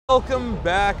Welcome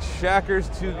back, Shackers,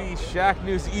 to the Shack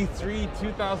News E3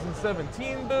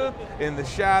 2017 booth in the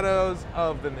shadows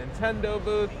of the Nintendo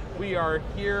booth. We are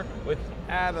here with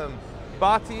Adam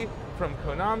BHATTI from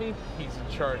Konami. He's in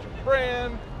charge of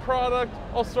brand, product,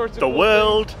 all sorts of the cool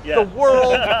world, things. yeah. The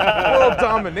world, world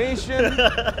domination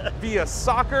via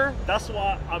soccer. That's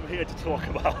what I'm here to talk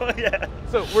about. Yeah.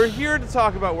 So we're here to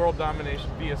talk about world domination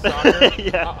via soccer.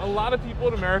 Yeah. A lot of people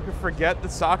in America forget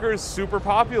that soccer is super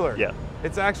popular. Yeah.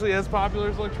 It's actually as popular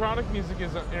as electronic music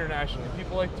is internationally.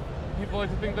 People like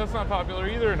to think that's not popular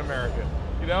either in America.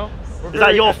 You know? Is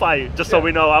that your fight? Just so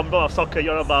we know, I'm about soccer,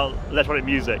 you're about electronic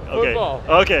music. Okay. Football.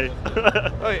 Okay.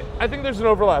 Okay, I think there's an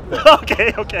overlap there.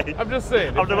 Okay, okay. I'm just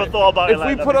saying. I've never thought about it like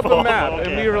that. If we put up a map okay.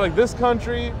 and we were like this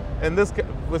country and this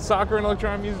with soccer and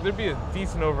electronic music, there'd be a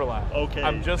decent overlap. Okay.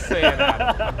 I'm just saying,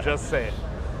 Adam. I'm just saying.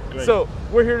 Great. So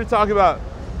we're here to talk about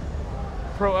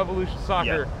Pro Evolution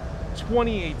Soccer. Yeah.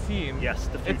 2018. Yes,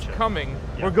 the future. It's coming.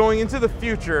 Yeah. We're going into the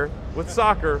future with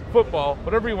soccer, football,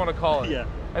 whatever you want to call it. Yeah.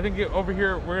 I think over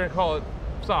here we're going to call it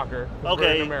soccer. We're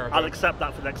in America. I'll accept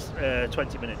that for the next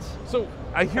 20 minutes. So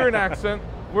I hear an accent.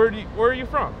 Where are you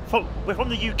from? We're from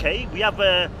the UK. We have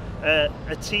a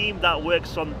team that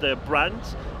works on the brand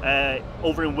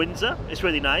over in Windsor. It's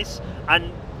really nice,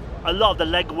 and a lot of the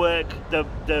legwork,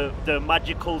 the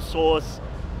magical sauce,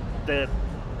 the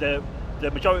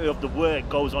majority of the work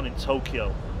goes on in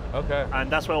Tokyo. Okay. And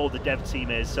that's where all the dev team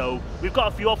is. So we've got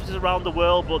a few offices around the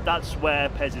world, but that's where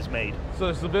PES is made. So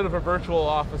there's a bit of a virtual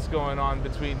office going on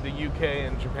between the UK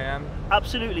and Japan?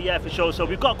 Absolutely, yeah, for sure. So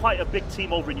we've got quite a big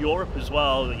team over in Europe as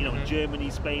well, you know, Germany,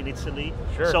 Spain, Italy.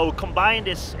 Sure. So combined,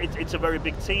 it's a very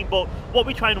big team. But what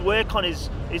we try and work on is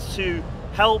to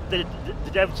help the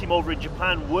dev team over in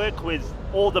Japan work with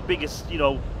all the biggest, you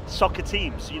know, soccer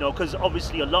teams, you know, because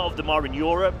obviously a lot of them are in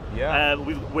Europe. Yeah.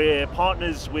 We're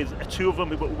partners with two of them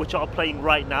which are playing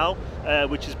right now,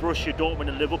 which is Borussia Dortmund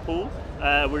and Liverpool.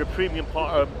 We're a premium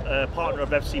partner of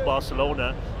FC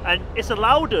Barcelona, and it's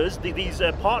allowed us, these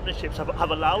partnerships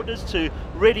have allowed us to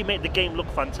really make the game look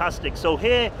fantastic. So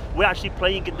here we're actually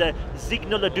playing in the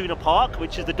Signal Iduna Park,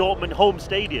 which is the Dortmund home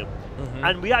stadium.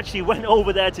 And we actually went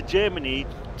over there to Germany,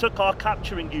 took our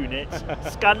capturing units,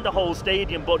 scanned the whole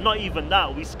stadium, but not even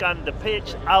that. We scanned the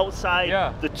pitch,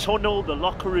 outside, the tunnel, the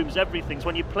locker rooms, everything. So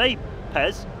when you play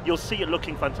PES, you'll see it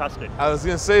looking fantastic. I was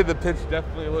gonna say the pitch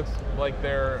definitely looks like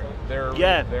they're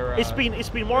it's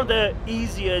been one of the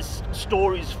easiest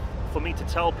stories for me to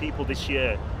tell people this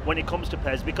year when it comes to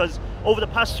PES, because over the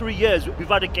past 3 years we've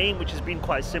had a game which has been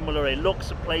quite similar. It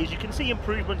looks and plays, you can see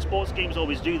improvement, sports games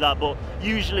always do that, but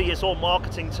usually it's all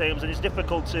marketing terms and it's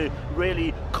difficult to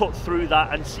really cut through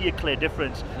that and see a clear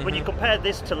difference. When you compare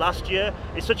this to last year,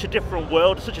 it's such a different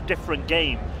world, such a different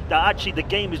game, that actually the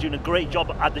game is doing a great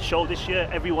job at the show this year.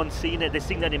 Everyone's seen it, they're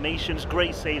seeing the animations,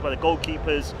 great save by the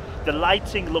goalkeepers, the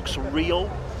lighting looks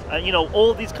real, you know,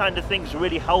 all these kind of things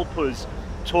really help us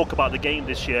talk about the game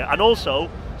this year. And also,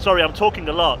 sorry, I'm talking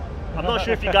a lot. I'm not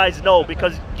sure if you guys know,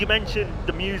 because you mentioned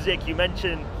the music, you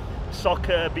mentioned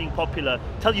soccer being popular.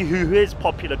 Tell you who is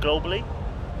popular globally?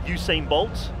 Usain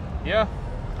Bolt. Yeah.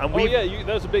 And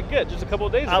that was a big get just a couple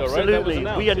of days ago, right? Absolutely.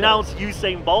 We announced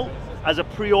Usain Bolt as a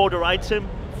pre-order item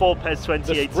for PES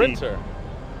 2018. The sprinter.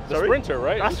 The sprinter,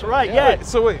 right? That's right, yeah. Wait,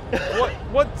 so wait,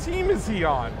 what team is he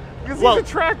on? Because he's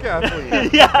a track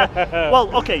athlete. Yeah. Well,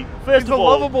 okay. First He's of a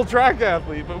all, lovable track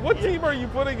athlete, but what team are you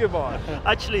putting him on?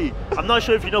 Actually, I'm not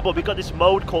sure if you know, but we got this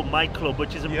mode called My Club,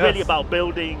 which is really about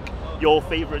building your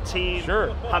favorite team,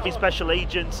 having special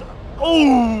agents.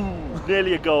 Oh,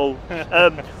 nearly a goal.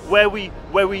 What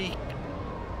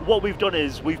we've done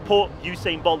is we've put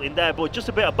Usain Bolt in there, but just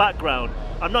a bit of background.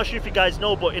 I'm not sure if you guys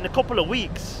know, but in a couple of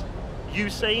weeks,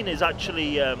 Usain is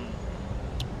actually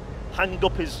hanging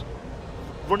up his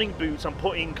running boots and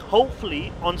putting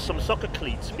hopefully on some soccer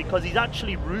cleats, because he's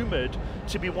actually rumoured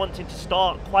to be wanting to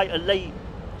start quite a late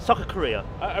soccer career.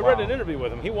 I read an interview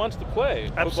with him. He wants to play.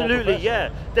 Absolutely, yeah.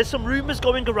 There's some rumours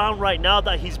going around right now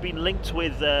that he's been linked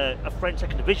with a French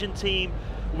second division team.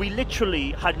 We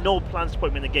literally had no plans to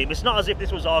put him in the game. It's not as if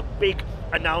this was our big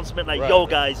announcement, like, yo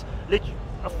guys,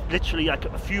 literally like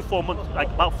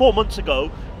about 4 months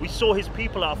ago, we saw his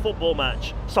people at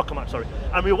a soccer match,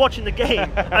 and we were watching the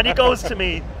game, and he goes to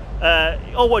me,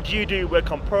 oh, what do you do?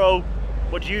 Work on pro.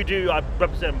 What do you do? I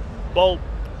represent Bolt.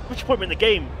 We should put him in the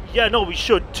game. Yeah, no, we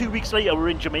should. 2 weeks later, we're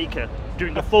in Jamaica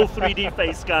doing a full 3D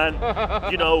face scan,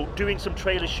 you know, doing some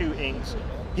trailer shootings.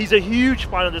 He's a huge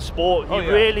fan of the sport.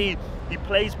 He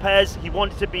plays PES. He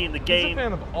wanted to be in the game. He's a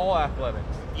fan of all athletics.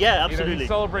 Yeah, absolutely. You know, he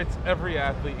celebrates every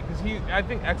athlete, because I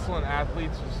think excellent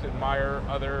athletes just admire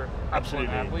other excellent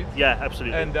athletes. Yeah,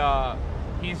 absolutely. And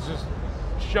he's just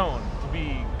shown to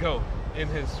be GOAT in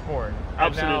his sport.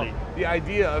 Absolutely. And now the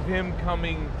idea of him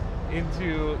coming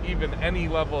into even any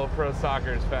level of pro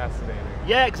soccer is fascinating.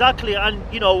 Yeah, exactly. And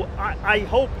you know, I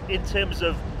hope in terms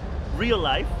of real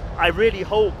life, I really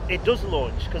hope it does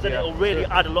launch, because then it'll really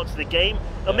add a lot to the game.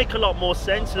 It'll make a lot more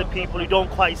sense to the people who don't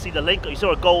quite see the link. You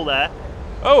saw a goal there.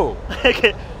 Oh.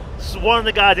 So one of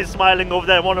the guys is smiling over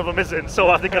there, and one of them isn't. So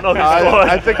I think I know who scored.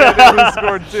 I think I know who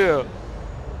scored too.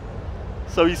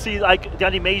 So you see, like the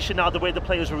animation now, the way the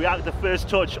players react, the first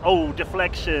touch, oh,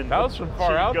 deflection. That was from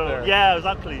far out there. Yeah,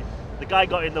 exactly. The guy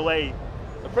got in the way.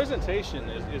 The presentation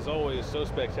is always so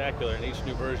spectacular in each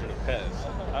new version of PES.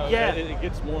 Yeah. It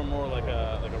gets more and more like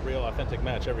a real authentic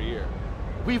match every year.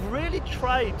 We've really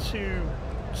tried to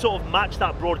sort of match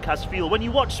that broadcast feel. When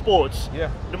you watch sports,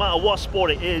 no matter what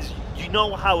sport it is, you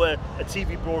know how a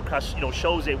TV broadcast, you know,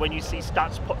 shows it when you see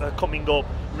stats coming up,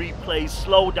 replays,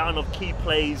 slowdown of key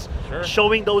plays,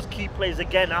 showing those key plays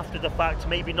again after the fact,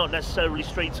 maybe not necessarily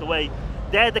straight away.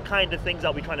 They're the kind of things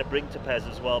that we're trying to bring to PES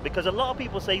as well, because a lot of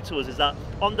people say to us is that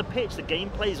on the pitch the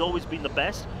gameplay has always been the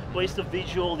best, but it's the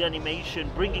visual, the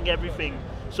animation, bringing everything,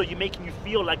 so you're making you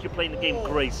feel like you're playing the game.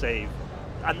 Great save.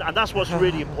 And that's what's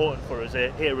really important for us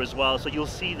here as well, so you'll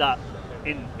see that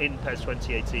in PES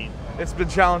 2018. It's been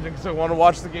challenging because I want to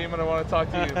watch the game and I want to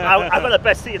talk to you. I've got the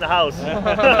best seat in the house.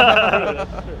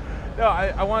 No,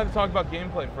 I wanted to talk about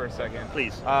gameplay for a second.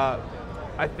 Please. I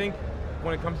think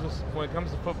when it comes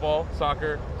to football,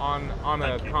 soccer, on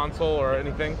a console or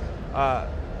anything,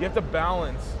 you have to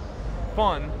balance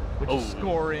fun, which is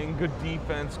scoring, good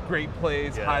defense, great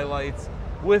plays, highlights,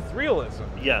 with realism.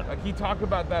 Yeah. Like, he talked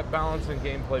about that balance in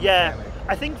gameplay mechanic.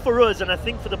 I think for us, and I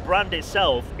think for the brand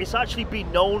itself, it's actually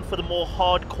been known for the more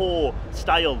hardcore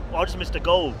style. I just missed a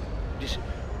goal.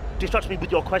 Distract me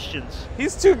with your questions.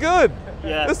 He's too good.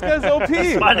 Yeah. This guy's OP.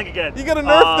 He's smiling again. You gotta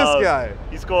nerf this guy.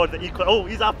 He scored the equal. Oh,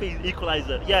 he's happy.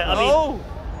 Equalizer. Yeah, I mean.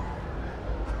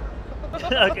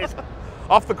 Okay.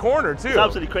 Off the corner too. It's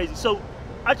absolutely crazy. So,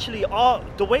 actually,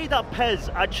 the way that PES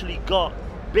actually got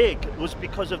big was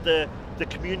because of the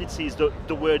communities,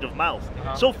 the word of mouth.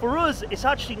 So for us, it's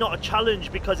actually not a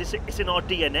challenge because it's in our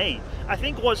DNA. I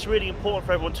think what's really important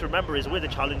for everyone to remember is we're the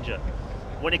challenger.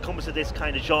 When it comes to this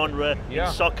kind of genre in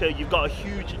soccer, you've got a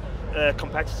huge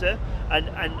competitor,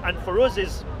 and for us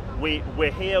is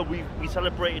we're here. We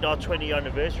celebrated our 20th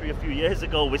anniversary a few years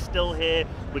ago. We're still here.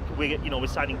 We're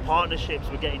signing partnerships.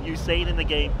 We're getting new saying in the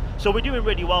game. So we're doing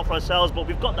really well for ourselves. But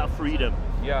we've got that freedom.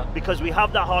 Yeah. Because we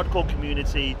have that hardcore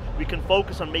community. We can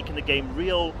focus on making the game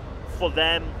real for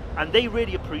them, and they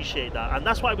really appreciate that. And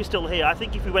that's why we're still here. I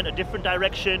think if we went a different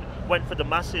direction, went for the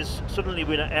masses, suddenly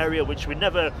we're in an area which we've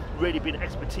never really been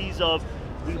expertise of.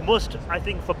 We must, I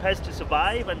think, for PES to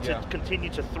survive and to continue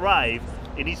to thrive,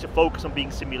 it needs to focus on being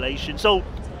simulation. So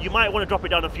you might want to drop it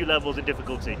down a few levels in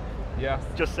difficulty. Yeah.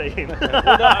 Just saying. Well, no,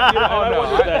 I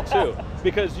wondered that too,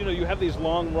 because you have these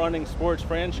long-running sports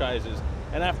franchises,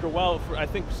 and after a while, I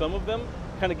think some of them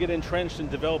kind of get entrenched in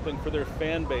developing for their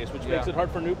fan base, which makes it hard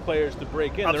for new players to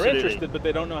break in. They're interested, but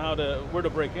they don't know where to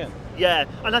break in. Yeah,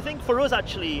 and I think for us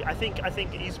actually, I think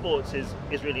esports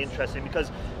is really interesting, because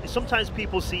sometimes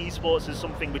people see esports as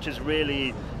something which is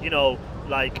really,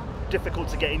 like difficult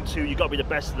to get into. You got to be the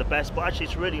best of the best, but actually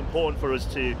it's really important for us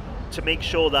to make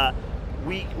sure that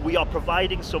we are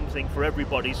providing something for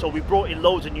everybody. So we brought in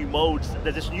loads of new modes.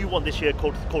 There's this new one this year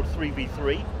called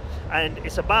 3v3, and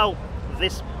it's about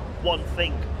this one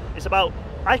thing. It's about,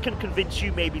 I can convince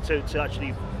you maybe to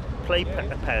actually play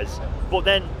PES, but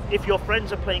then if your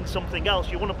friends are playing something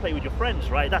else, you want to play with your friends,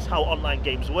 right? That's how online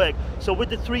games work. So with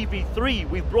the 3v3,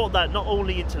 we've brought that not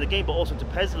only into the game but also into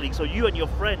PES League, so you and your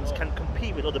friends can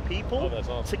compete with other people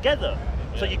together.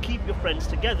 So you keep your friends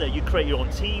together, you create your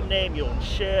own team name, your own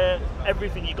share,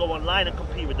 everything. You go online and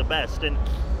compete with the best. And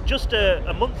just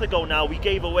a month ago now, we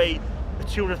gave away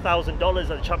 $200,000 at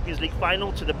the Champions League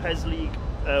final to the PES League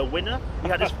winner. We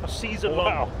had his season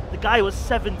long. The guy was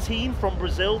 17 from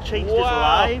Brazil, changed his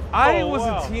life. I was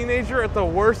a teenager at the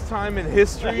worst time in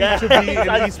history to be an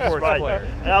esports player.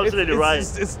 Absolutely right.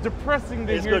 It's depressing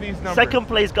to hear these numbers. Second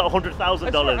place got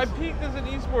 $100,000. I peaked as an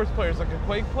esports player, like a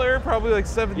Quake player, probably like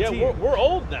 17. Yeah, we're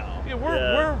old now. Yeah,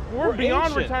 we're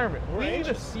beyond ancient. Retirement. We need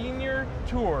a senior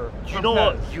tour. You know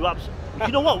what?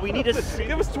 You know what? We need a.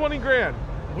 Give us 20 grand.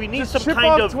 We need Just some chip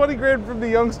kind off of 20 grand from the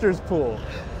youngsters pool.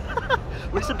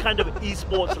 With some kind of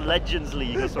esports legends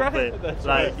league or something. Right. That's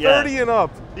like 30 and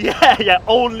up. Yeah,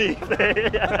 only.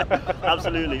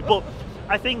 Absolutely. But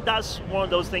I think that's one of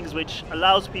those things which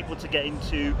allows people to get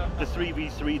into the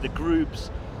 3v3, the groups,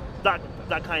 that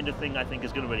kind of thing. I think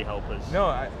is going to really help us. No,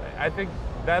 I think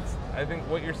that's, I think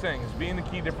what you're saying is being the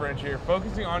key differentiator,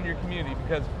 focusing on your community,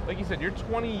 because like you said, you're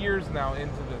 20 years now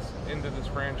into this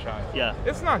franchise. Yeah.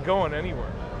 It's not going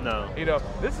anywhere. No. You know,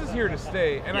 this is here to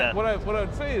stay. And what I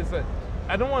would say is that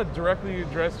I don't want to directly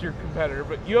address your competitor,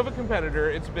 but you have a competitor,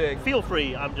 it's big. Feel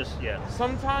free, I'm just,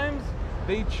 Sometimes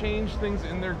they change things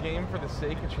in their game for the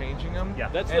sake of changing them. Yeah.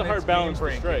 That's the hard balance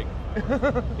to strike.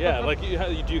 Yeah, like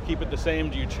do you keep it the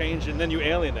same, do you change, and then you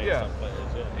alienate some players.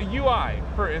 UI,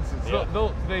 for instance,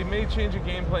 they may change a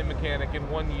gameplay mechanic in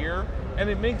 1 year, and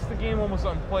it makes the game almost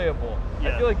unplayable.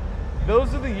 I feel like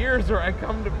those are the years where I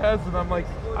come to PES and I'm like,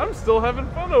 I'm still having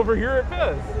fun over here at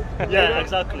PES. Yeah,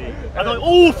 exactly. And I'm like,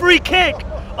 oh, free kick!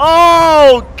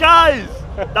 Oh, guys!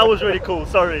 That was really cool,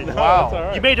 sorry.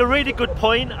 Wow. You made a really good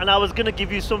point, and I was going to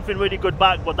give you something really good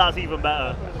back, but that's even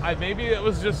better. Maybe it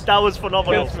was just... That was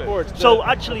phenomenal. So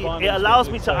actually, it allows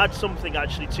me to add something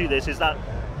actually to this, is that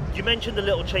you mentioned the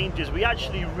little changes. We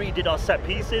actually redid our set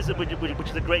pieces, which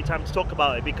is a great time to talk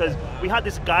about it, because we had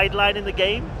this guideline in the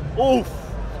game. Oof!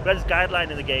 We had this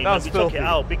guideline in the game, and we took it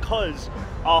out because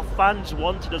our fans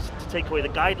wanted us to take away the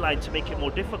guideline to make it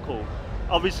more difficult.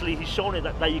 Obviously, he's shown it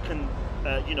that you can,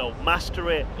 you know, master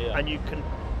it, and you can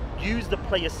use the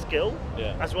player's skill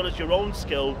as well as your own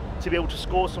skill to be able to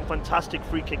score some fantastic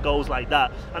free kick goals like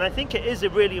that. And I think it is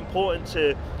really important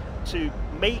to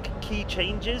make key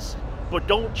changes, but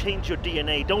don't change your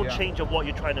DNA, don't change what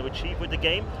you're trying to achieve with the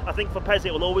game. I think for PES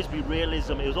it will always be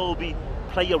realism, it will always be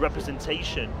player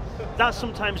representation. That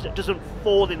sometimes doesn't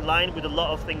fall in line with a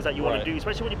lot of things that you want to do,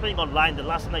 especially when you're playing online. The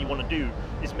last thing that you want to do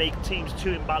is make teams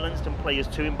too imbalanced and players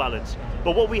too imbalanced.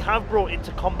 But what we have brought in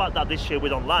to combat that this year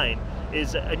with online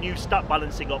is a new stat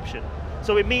balancing option.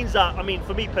 So it means that, I mean,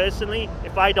 for me personally,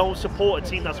 if I don't support a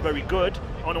team that's very good,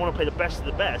 I want to play the best of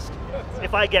the best.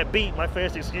 If I get beat, my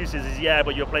first excuse is yeah,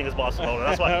 but you're playing as Barcelona.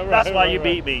 That's why, that's why you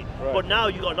beat me. But now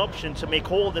you've got an option to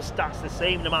make all the stats the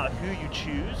same no matter who you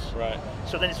choose.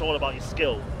 So then it's all about your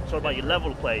skill. It's all about your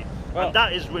level play. And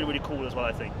that is really, really cool as well,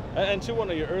 I think. And to one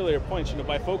of your earlier points, you know,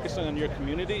 by focusing on your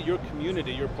community,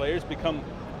 your players become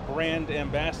brand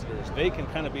ambassadors. They can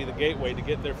kind of be the gateway to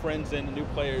get their friends in, new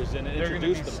players in, and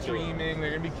introduce them to streaming, they're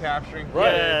going to be capturing.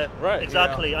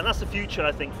 Exactly. You know? And that's the future,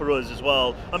 I think, for us as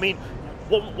well. I mean,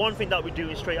 one thing that we're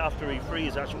doing straight after E3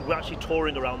 is we're actually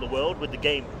touring around the world with the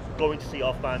game, going to see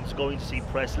our fans, going to see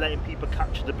press, letting people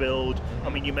capture the build. I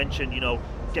mean, you mentioned, you know,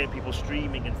 getting people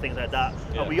streaming and things like that.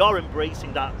 And we are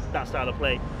embracing that style of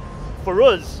play. For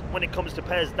us, when it comes to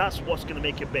PES, that's what's going to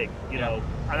make it big, you know.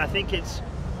 And I think it's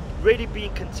really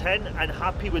being content and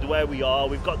happy with where we are.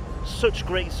 We've got such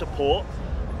great support.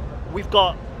 We've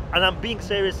got, and I'm being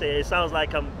serious here, it sounds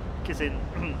like I'm kissing,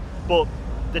 but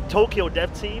the Tokyo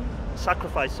dev team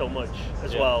sacrificed so much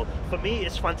as well. For me,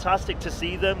 it's fantastic to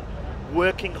see them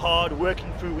working hard,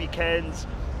 working through weekends,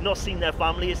 not seeing their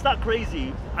family. It's that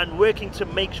crazy, and working to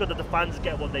make sure that the fans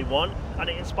get what they want, and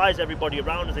it inspires everybody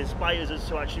around us. It inspires us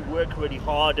to actually work really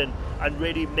hard and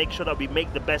really make sure that we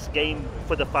make the best game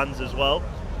for the fans as well.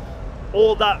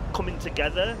 All that coming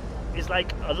together is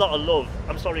like a lot of love.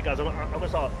 I'm sorry guys, I'm gonna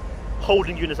start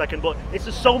holding you in a second, but it's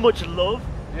just so much love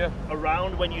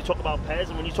around when you talk about PES,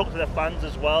 and when you talk to their fans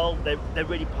as well, they're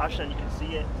really passionate and you can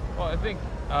see it. Well, I think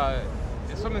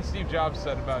it's something Steve Jobs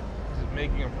said about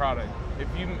making a product. If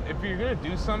you're gonna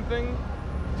do something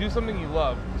you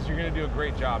love, because you're gonna do a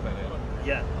great job at it.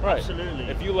 Yeah, absolutely.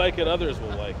 If you like it, others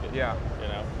will like it. Yeah. You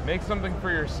know, make something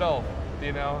for yourself.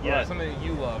 You know, something that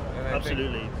you love. And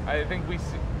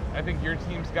I think your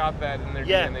team's got that in their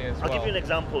DNA as well. I'll give you an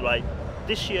example, right?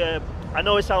 This year, I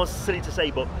know it sounds silly to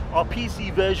say, but our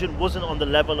PC version wasn't on the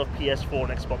level of PS4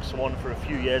 and Xbox One for a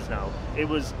few years now. It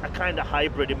was a kind of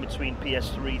hybrid in between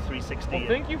PS3, 360, well,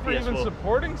 thank you for PS4. even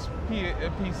supporting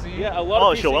PC. Yeah, a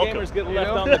lot of PC gamers get left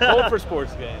on the cold for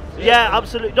sports games. Yeah,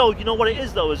 absolutely. No, you know what it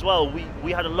is though as well?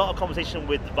 We had a lot of conversation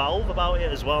with Valve about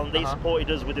it as well, and they supported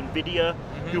us with NVIDIA,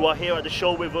 who are here at the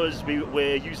show with us.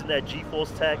 We're using their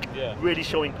GeForce tech, really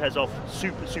showing PES off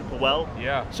super well.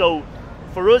 Yeah. So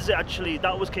for us, actually,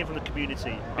 that came from the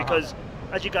community, because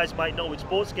as you guys might know, with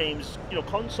sports games, you know,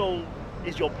 console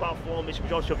is your platform, it's the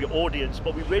majority of your audience,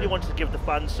 but we really wanted to give the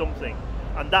fans something,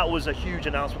 and that was a huge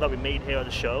announcement that we made here at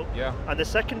the show. And the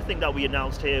second thing that we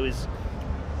announced here is,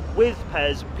 with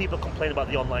PES, people complain about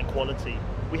the online quality.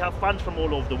 We have fans from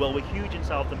all over the world. We're huge in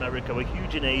South America, we're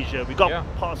huge in Asia, we've got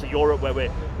parts of Europe where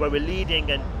we're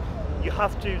leading, and you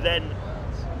have to then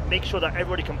make sure that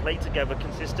everybody can play together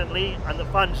consistently, and the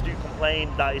fans do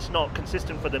complain that it's not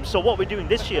consistent for them. So what we're doing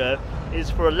this year is,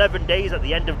 for 11 days at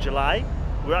the end of July,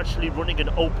 we're actually running an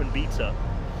open beta.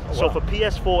 So for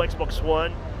PS4, Xbox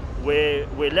One, we're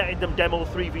letting them demo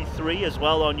 3v3 as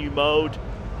well, our new mode.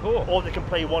 Cool. or they can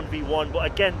play 1v1. But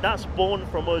again, that's born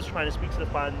from us trying to speak to the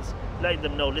fans, letting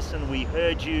them know, listen, we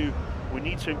heard you, we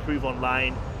need to improve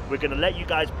online. We're going to let you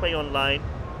guys play online.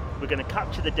 We're going to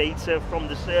capture the data from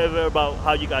the server about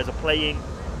how you guys are playing.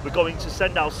 We're going to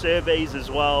send out surveys as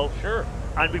well. Sure.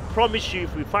 And we promise you,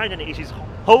 if we find any issues,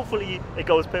 hopefully it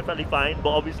goes perfectly fine, but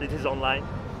obviously it is online.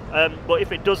 But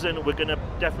if it doesn't, we're going to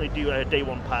definitely do a day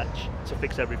one patch to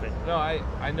fix everything. No,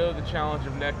 I know the challenge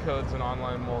of netcodes and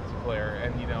online multiplayer,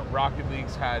 and you know, Rocket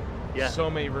League's had so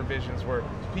many revisions where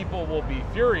people will be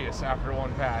furious after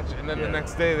one patch, and then the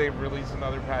next day they release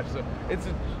another patch. So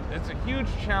it's a huge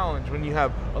challenge when you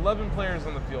have 11 players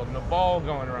on the field and a ball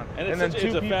going around, and then it's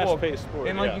two a people. fast-paced sport,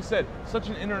 and like you said, such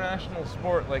an international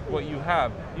sport like what you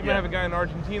have. You might have a guy in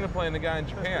Argentina playing a guy in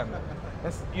Japan.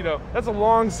 That's, you know, that's a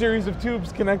long series of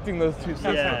tubes connecting those two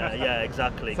systems. Yeah,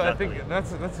 exactly. So I think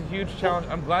that's a huge challenge.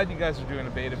 I'm glad you guys are doing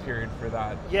a beta period for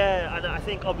that. Yeah, and I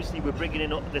think obviously we're bringing in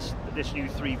this new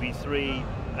 3v3,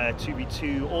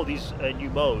 2v2, all these new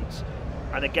modes.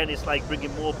 And again, it's like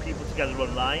bringing more people together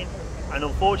online. And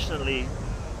unfortunately,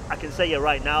 I can say it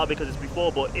right now because it's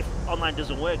before, but if online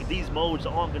doesn't work, these modes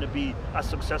aren't going to be as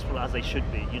successful as they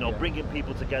should be. You know, bringing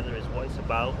people together is what it's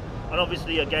about. And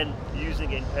obviously, again,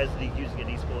 using it in PES League, using it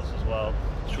in esports as well,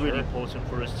 it's really important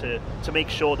for us to make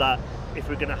sure that if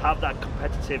we're going to have that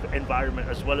competitive environment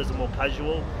as well as the more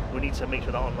casual, we need to make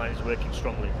sure that online is working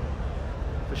strongly.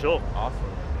 For sure. Awesome.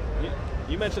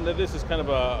 You mentioned that this is kind of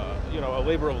a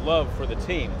labor of love for the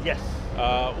team. Yes.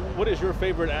 What is your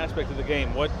favorite aspect of the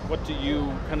game? What do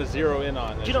you kind of zero in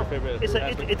on? Do you know,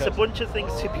 it's a bunch of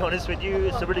things, to be honest with you.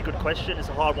 It's a really good question. It's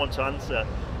a hard one to answer.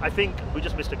 I think we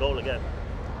just missed a goal again.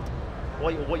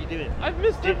 What are you doing? I've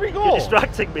missed every goal. You're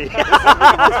distracting me.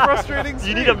 It's frustrating.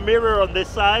 You need a mirror on this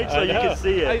side so you can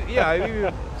see it. I need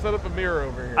to set up a mirror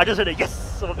over here. I just heard a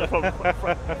yes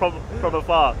from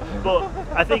afar. But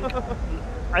I think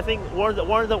one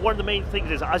of the main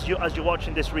things is as you're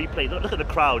watching this replay, look at the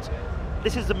crowds.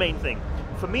 This is the main thing.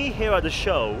 For me here at the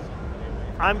show,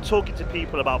 I'm talking to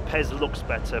people about PES looks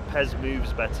better, PES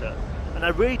moves better. And I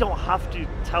really don't have to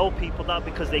tell people that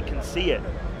because they can see it.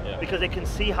 Because they can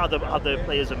see how the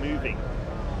players are moving.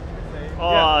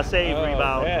 Save,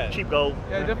 rebound, cheap goal.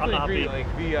 Yeah, I definitely agree. Like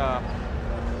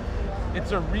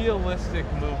it's a realistic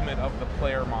movement of the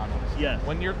player models. Yeah.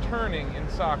 When you're turning in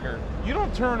soccer, you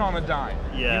don't turn on a dime.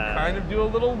 Yeah. You kind of do a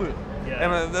little loop.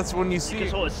 Yeah. And that's when you see. You can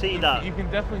sort of see that. You can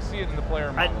definitely see it in the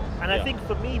player models. And I think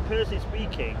for me, personally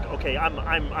speaking, okay,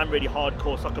 I'm really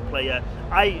hardcore soccer player.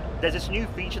 There's this new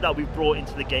feature that we've brought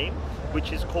into the game,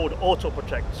 which is called auto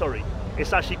protect. Sorry.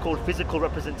 It's actually called physical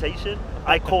representation.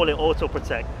 I call it auto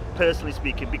protect, personally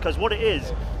speaking, because what it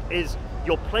is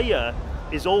your player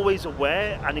is always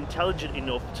aware and intelligent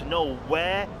enough to know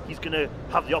where he's going to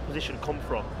have the opposition come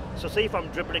from. So say if I'm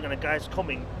dribbling and a guy's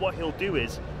coming, what he'll do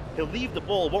is he'll leave the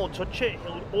ball, won't touch it,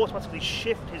 he'll automatically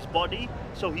shift his body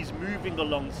so he's moving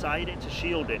alongside it to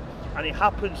shield it. And it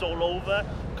happens all over.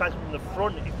 Guys from the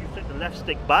front, if you flick the left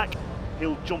stick back,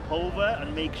 he'll jump over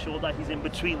and make sure that he's in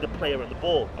between the player and the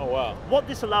ball. Oh, wow. What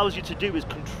this allows you to do is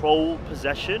control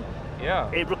possession.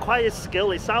 Yeah. It requires skill.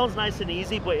 It sounds nice and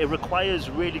easy, but it requires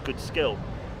really good skill.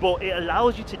 But it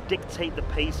allows you to dictate the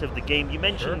pace of the game. You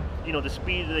mentioned, you know, the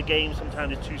speed of the game.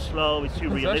 Sometimes it's too slow, it's too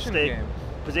realistic. Game.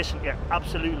 Possession, yeah,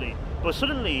 absolutely. But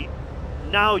suddenly,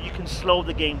 now you can slow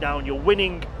the game down. You're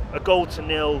winning a goal to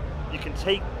nil. You can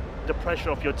take the pressure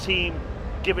off your team,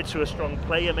 give it to a strong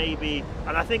player maybe.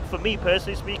 And I think for me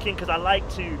personally speaking, because I like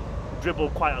to dribble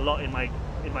quite a lot in my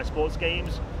sports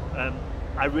games,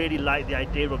 I really like the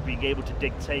idea of being able to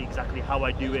dictate exactly how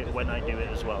I do it when I do it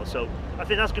as well. So I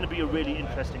think that's going to be a really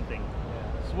interesting thing.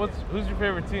 So who's your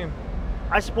favorite team?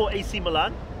 I support AC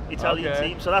Milan, Italian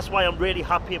team, so that's why I'm really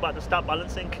happy about the stat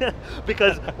balancing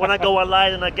because when I go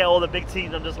online and I get all the big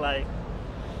teams, I'm just like,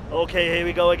 okay, here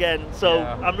we go again. So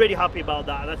I'm really happy about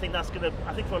that, and I think that's gonna.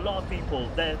 I think for a lot of people,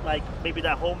 they're like maybe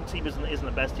their home team isn't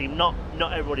the best team. Not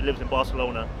everybody lives in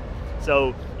Barcelona,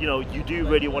 so you know you do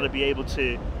really want to be able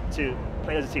to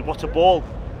play as a team. What a ball!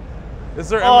 Is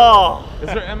there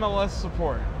MLS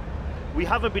support? We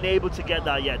haven't been able to get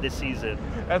that yet this season.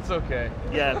 That's okay.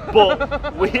 Yeah,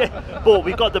 but we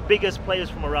got the biggest players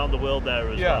from around the world there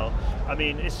as well. I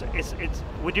mean, it's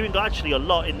we're doing actually a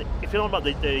lot in. If you know about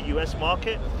the US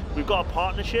market, we've got a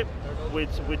partnership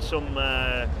with some.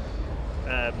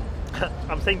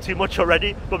 I'm saying too much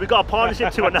already, but we've got a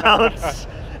partnership to announce.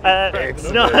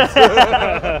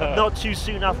 Not too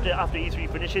soon after E3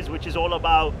 finishes, which is all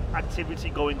about activity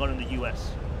going on in the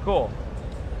US. Cool.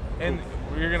 And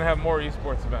you're going to have more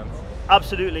esports events.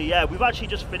 Absolutely, yeah. We've actually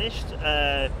just finished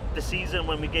the season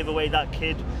when we gave away that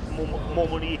kid more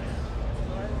money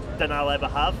than I'll ever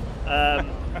have.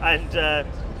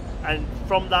 And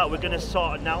from that, we're going to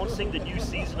start announcing the new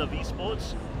season of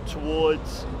esports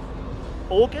towards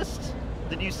August,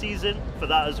 the new season for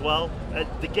that as well.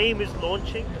 The game is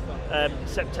launching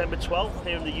September 12th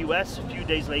here in the US, a few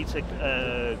days later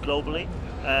globally.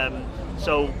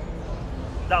 So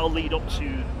that'll lead up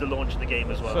to the launch of the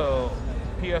game as well. So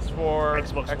PS4,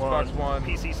 Xbox One,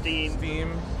 PC, Steam,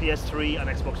 PS3, PS3, and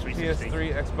Xbox 360.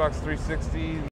 PS3, Xbox 360.